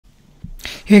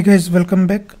Hey guys, welcome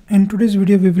back. In today's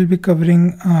video we will be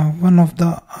covering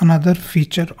another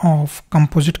feature of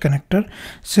Composite connector,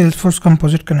 SalesForce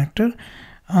Composite connector.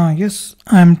 Yes,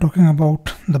 I am talking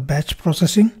about the batch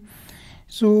processing.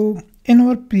 So in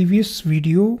our previous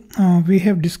video we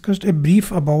have discussed a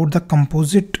brief about the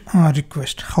composite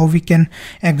request, how we can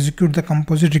execute the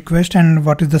composite request and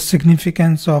what is the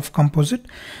significance of composite.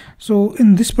 So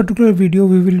in this particular video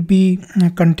we will be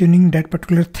continuing that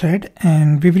particular thread,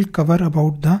 and we will cover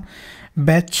about the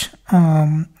batch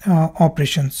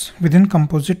operations within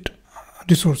composite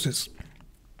resources.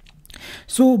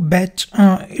 So batch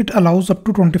it allows up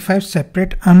to 25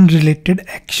 separate unrelated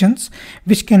actions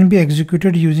which can be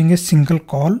executed using a single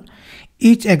call.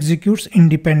 Each executes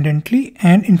independently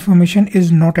and information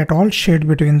is not at all shared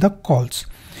between the calls.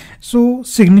 So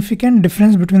significant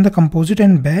difference between the composite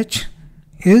and batch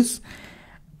is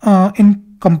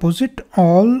in composite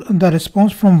all the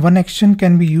response from one action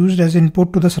can be used as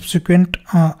input to the subsequent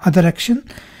other action,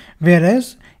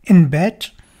 whereas in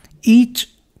batch each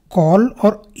call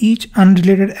or each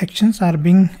unrelated actions are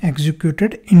being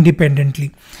executed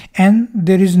independently and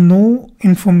there is no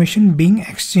information being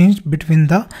exchanged between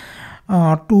the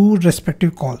two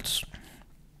respective calls.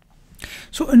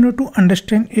 So in order to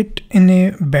understand it in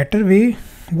a better way,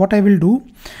 what I will do,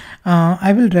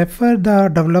 I will refer the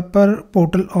developer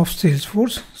portal of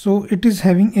Salesforce. So it is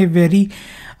having a very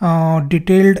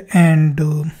detailed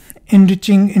and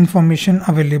enriching information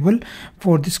available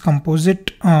for this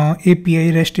composite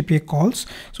API REST API calls.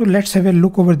 So let's have a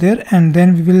look over there and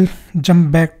then we will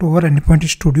jump back to our Endpoint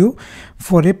Studio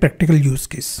for a practical use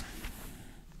case.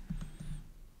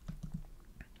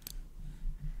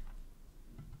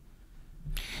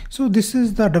 So this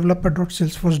is the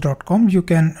developer.salesforce.com. You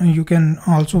can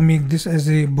also make this as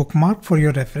a bookmark for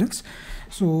your reference.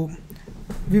 So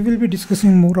we will be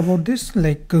discussing more about this,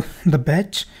 like the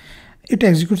batch. It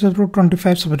executes up to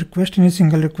 25 subrequests in a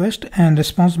single request, and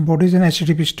response bodies and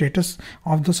HTTP status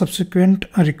of the subsequent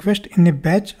request in a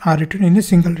batch are written in a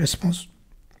single response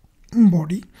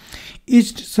body.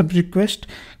 Each subrequest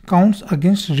counts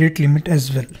against rate limit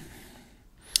as well.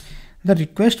 The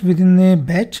requests within a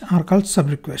batch are called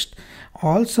subrequests.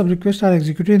 All subrequests are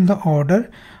executed in the order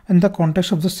in the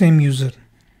context of the same user,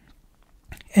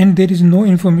 and there is no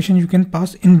information you can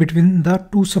pass in between the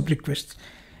two subrequests.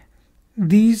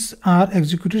 These are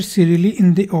executed serially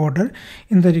in the order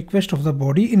in the request of the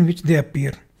body in which they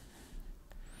appear.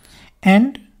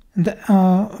 And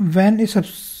when a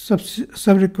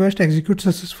sub-request executes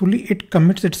successfully, it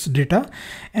commits its data,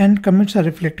 and commits are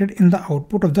reflected in the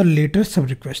output of the later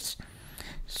sub-requests.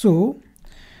 So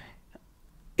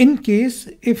in case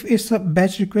if a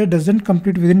batch request doesn't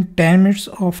complete within 10 minutes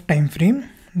of time frame,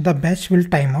 the batch will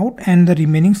time out and the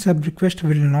remaining sub-request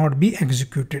will not be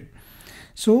executed.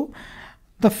 So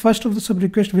the first of the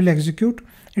sub-request will execute,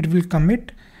 it will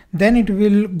commit, then it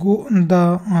will go,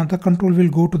 the control will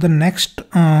go to the next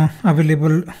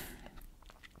available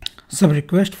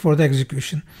sub-request for the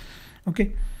execution.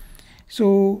 Okay,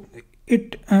 so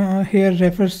it here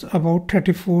refers about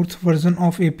 34th version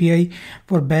of API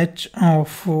for batch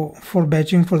for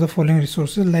batching for the following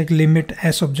resources like limit,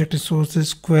 as object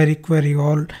resources, query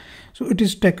all. So it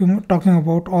is talking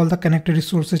about all the connected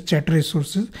resources, chat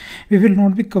resources. We will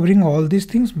not be covering all these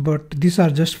things, but these are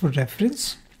just for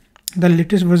reference. The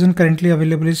latest version currently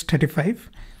available is 35.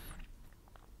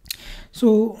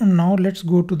 So now let's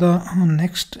go to the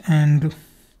next, and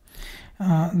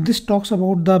this talks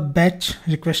about the batch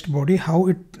request body, how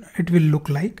it will look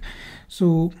like.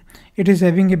 So it is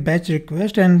having a batch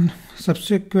request, and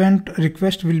subsequent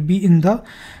request will be in the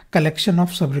collection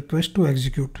of sub requests to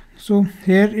execute. So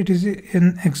here it is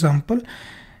an example.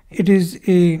 It is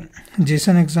a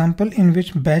JSON example in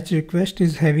which batch request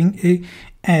is having a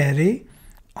array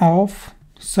of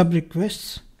sub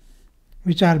requests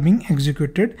which are being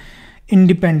executed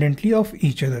independently of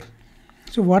each other.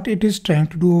 So what it is trying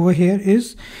to do over here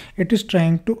is it is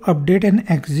trying to update an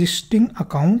existing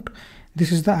account.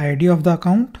 This is the ID of the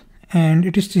account, and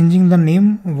it is changing the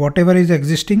name, whatever is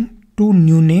existing, to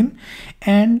new name.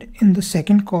 And in the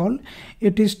second call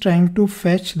it is trying to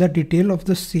fetch the detail of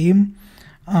the same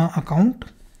account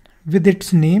with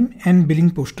its name and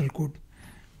billing postal code.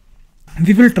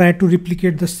 We will try to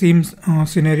replicate the same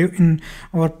scenario in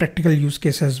our practical use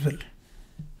case as well.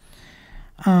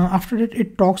 After that,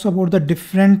 it talks about the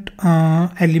different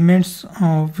elements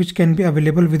which can be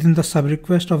available within the sub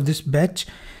request of this batch.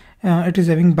 It is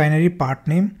having binary part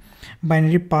name,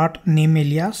 binary part name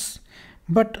alias,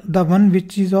 but the one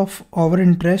which is of our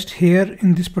interest here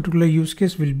in this particular use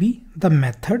case will be the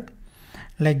method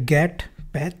like get,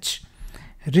 patch,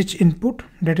 rich input,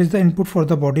 that is the input for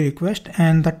the body request,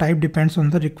 and the type depends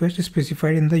on the request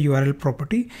specified in the URL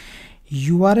property.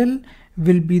 URL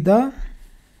will be the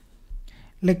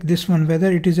like this one,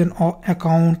 whether it is an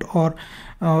account or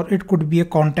it could be a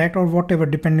contact or whatever,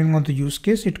 depending on the use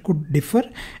case it could differ,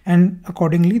 and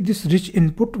accordingly this rich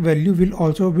input value will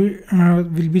also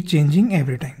be changing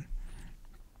every time.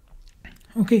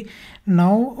 Okay,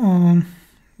 now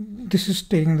this is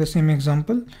taking the same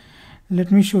example. Let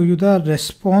me show you the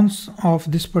response of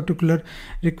this particular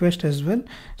request as well.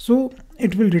 So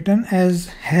it will return as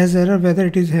has error, whether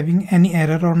it is having any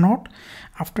error or not.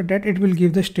 After that, it will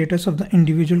give the status of the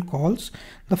individual calls.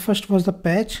 The first was the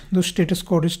patch, the status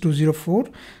code is 204,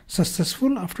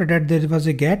 successful. After that, there was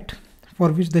a get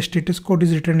for which the status code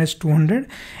is written as 200,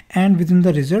 and within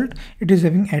the result it is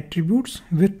having attributes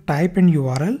with type and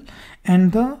URL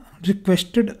and the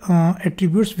requested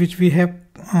attributes which we have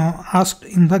asked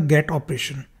in the get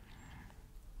operation.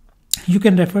 You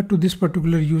can refer to this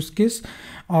particular use case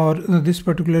or this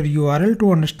particular URL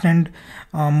to understand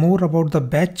more about the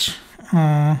batch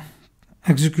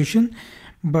execution,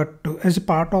 but as a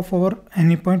part of our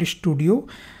Anypoint Studio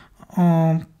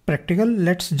practical,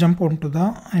 let's jump onto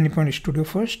the Anypoint Studio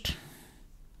first.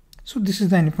 So this is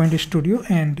the Anypoint Studio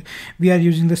and we are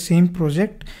using the same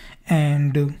project,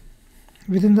 and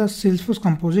within the SalesForce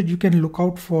Composite you can look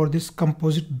out for this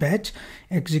composite batch,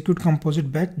 execute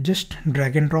composite batch. Just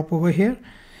drag and drop over here,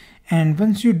 and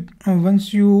once you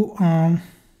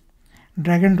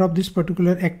drag and drop this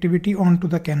particular activity onto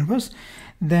the canvas,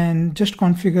 then just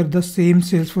configure the same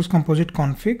SalesForce Composite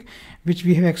config which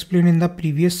we have explained in the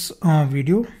previous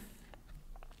video.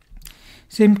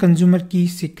 Same consumer key,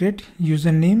 secret,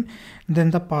 username,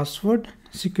 then the password,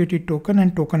 security token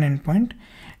and token endpoint.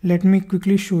 Let me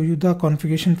quickly show you the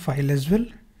configuration file as well.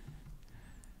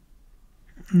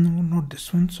 No, not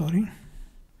this one, sorry.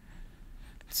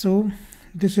 So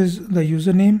this is the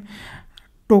username,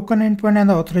 token endpoint and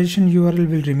the authorization URL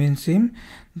will remain same.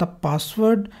 The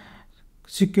password,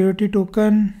 security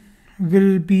token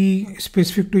will be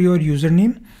specific to your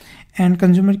username, and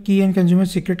consumer key and consumer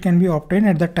secret can be obtained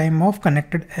at the time of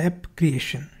connected app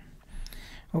creation.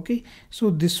 Okay, so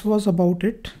this was about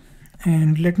it,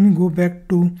 and let me go back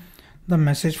to the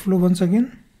message flow once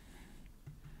again.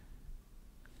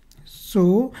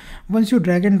 So once you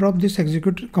drag and drop this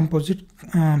execute composite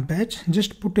batch,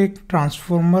 just put a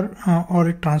transformer or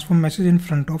a transform message in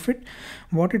front of it.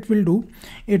 What it will do,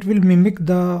 it will mimic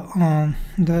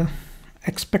the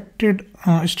expected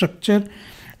structure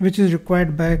which is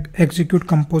required by execute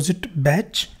composite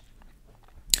batch.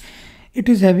 It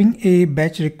is having a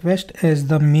batch request as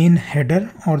the main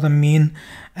header or the main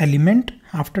element.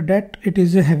 After that, it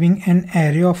is having an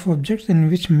array of objects in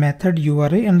which method,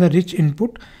 URI and the rich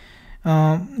input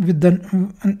with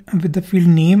the field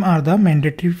name are the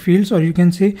mandatory fields, or you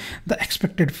can say the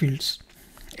expected fields.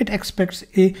 It expects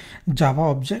a Java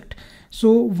object.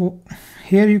 So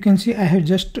here you can see I have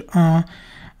just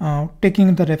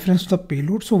taking the reference to the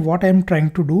payload. So what I am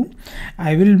trying to do,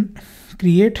 I will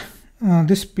create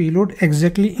this payload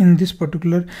exactly in this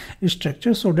particular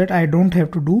structure so that I don't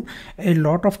have to do a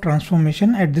lot of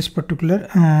transformation at this particular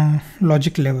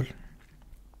logic level.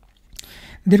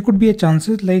 There could be a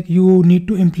chances like you need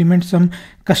to implement some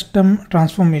custom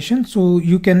transformation, so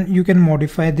you can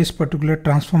modify this particular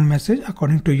transform message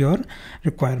according to your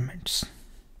requirements.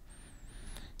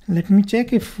 Let me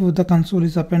check if the console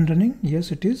is up and running.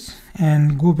 Yes, it is,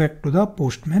 and go back to the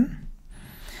Postman.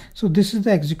 So this is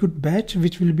the execute batch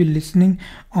which will be listening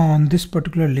on this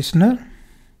particular listener.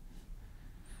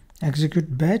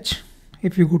 Execute batch.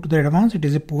 If you go to the advanced, it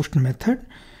is a post method.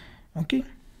 Okay.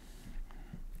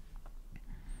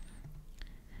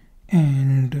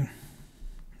 And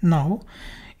now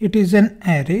it is an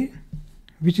array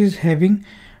which is having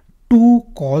two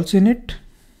calls in it.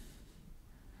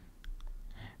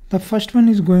 The first one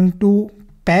is going to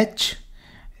patch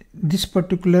this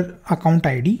particular account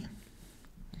ID,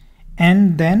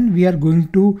 and then we are going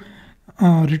to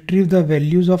retrieve the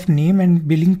values of name and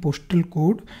billing postal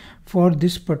code for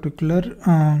this particular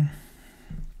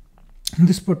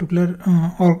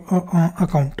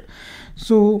account.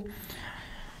 So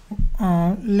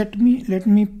let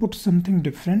me put something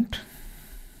different.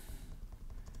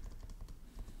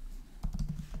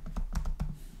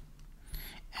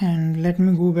 And let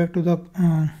me go back to the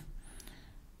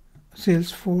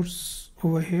SalesForce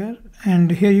over here, and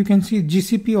here you can see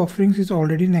GCP offerings is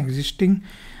already an existing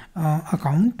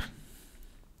account.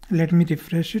 Let me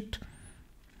refresh it.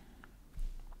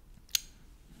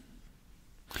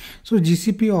 So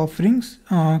GCP offerings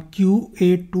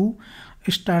QA2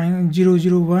 starting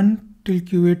 001 till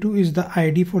QA2 is the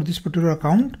ID for this particular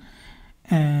account,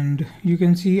 and you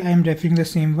can see I am referring the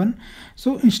same one.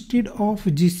 So instead of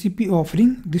GCP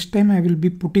offering, this time I will be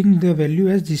putting the value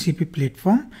as GCP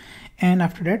platform, and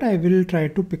after that I will try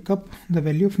to pick up the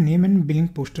value of name and billing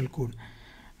postal code.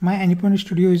 My Anypoint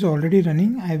Studio is already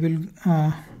running. I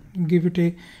will give it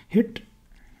a hit.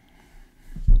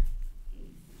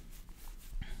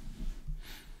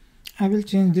 I will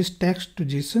change this text to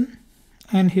JSON,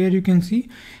 and here you can see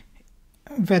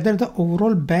whether the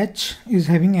overall batch is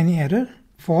having any error.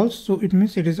 False, so it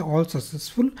means it is all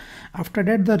successful. After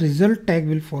that the result tag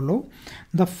will follow.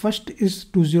 The first is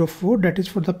 204, that is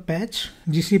for the patch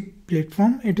GCP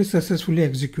platform. It is successfully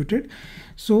executed.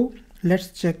 So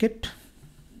let's check it.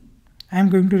 I am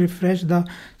going to refresh the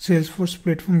Salesforce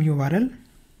platform URL,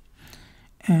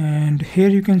 and here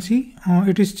you can see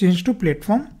it is changed to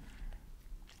platform,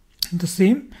 the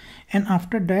same. And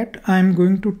after that I am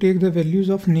going to take the values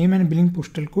of name and billing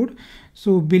postal code.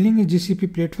 So billing is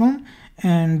GCP platform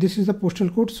and this is the postal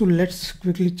code. So let's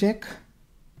quickly check.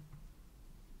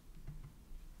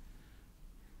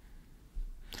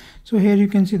 So here you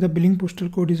can see the billing postal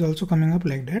code is also coming up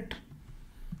like that,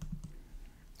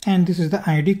 and this is the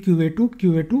ID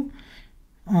QA2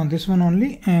 on this one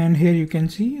only, and here you can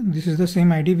see this is the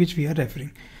same ID which we are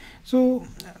referring. So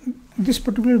this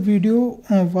particular video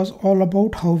was all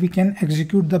about how we can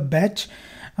execute the batch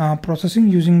processing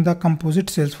using the Composite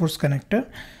Salesforce connector.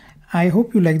 I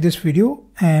hope you like this video,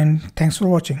 and thanks for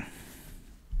watching.